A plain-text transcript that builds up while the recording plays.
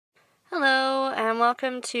Hello, and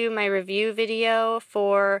welcome to my review video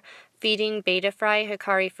for feeding betta fry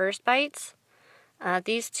Hikari first bites.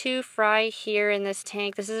 These two fry here in this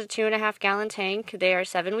tank. This is a 2.5 gallon tank. They are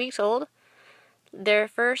 7 weeks old. Their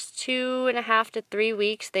first 2.5 to 3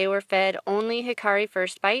 weeks they were fed only Hikari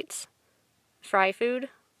first bites, fry food.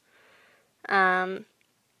 And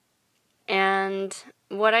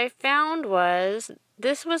what I found was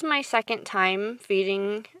this was my second time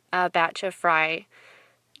feeding a batch of fry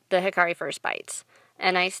the Hikari first bites.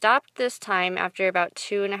 And I stopped this time after about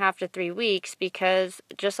 2.5 to 3 weeks because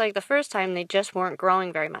just like the first time, they just weren't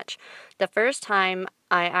growing very much. The first time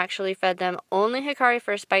I actually fed them only Hikari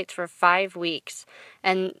first bites for 5 weeks,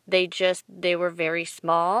 and they were very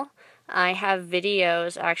small. I have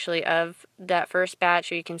videos actually of that first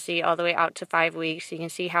batch where you can see all the way out to 5 weeks. You can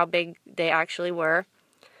see how big they actually were.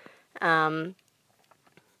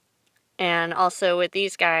 And also with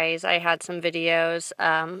these guys, I had some videos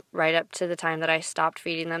right up to the time that I stopped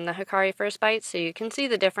feeding them the Hikari first bites, so you can see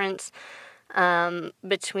the difference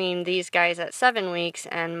between these guys at 7 weeks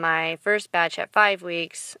and my first batch at 5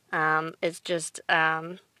 weeks. Is just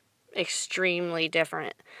extremely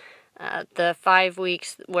different. The 5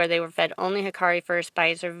 weeks where they were fed only Hikari first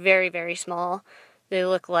bites are very, very small. They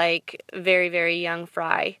look like very, very young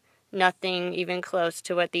fry. Nothing even close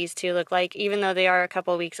to what these two look like. Even though they are a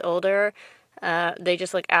couple weeks older, they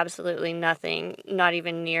just look absolutely nothing, not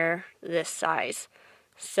even near this size.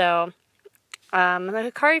 So, the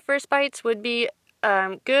Hikari first bites would be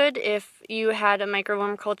good if you had a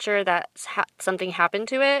microworm culture that something happened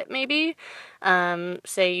to it, maybe.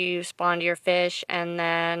 Say you spawned your fish and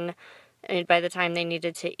then by the time they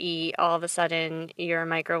needed to eat, all of a sudden your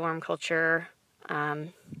microworm culture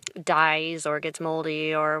dies or gets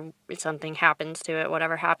moldy or something happens to it,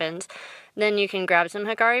 whatever happens, then you can grab some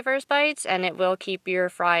Hikari first bites and it will keep your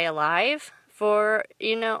fry alive for,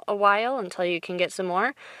 a while until you can get some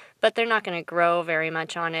more. But they're not going to grow very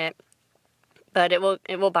much on it. But it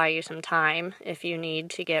will buy you some time if you need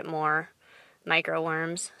to get more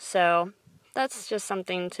microworms. So that's just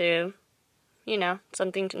something to,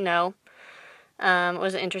 something to know. It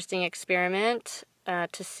was an interesting experiment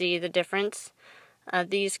to see the difference.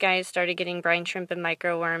 These guys started getting brine shrimp and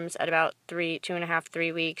microworms at about 2.5,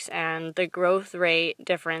 3 weeks, and the growth rate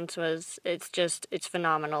difference it's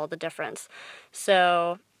phenomenal, the difference.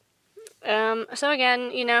 So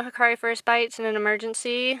again, Hikari first bites in an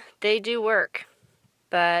emergency, they do work,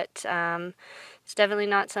 but it's definitely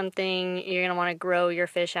not something you're going to want to grow your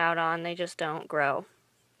fish out on. They just don't grow.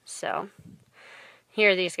 So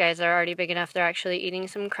here these guys are already big enough. They're actually eating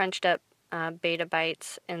some crunched up betta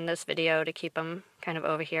bites in this video to keep them kind of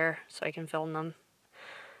over here so I can film them.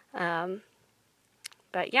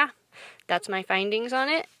 But yeah, that's my findings on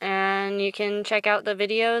it, and you can check out the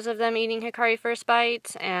videos of them eating Hikari first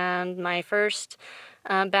bites and my first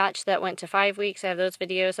batch that went to 5 weeks. I have those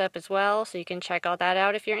videos up as well, so you can check all that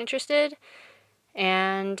out if you're interested.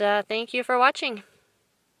 And thank you for watching.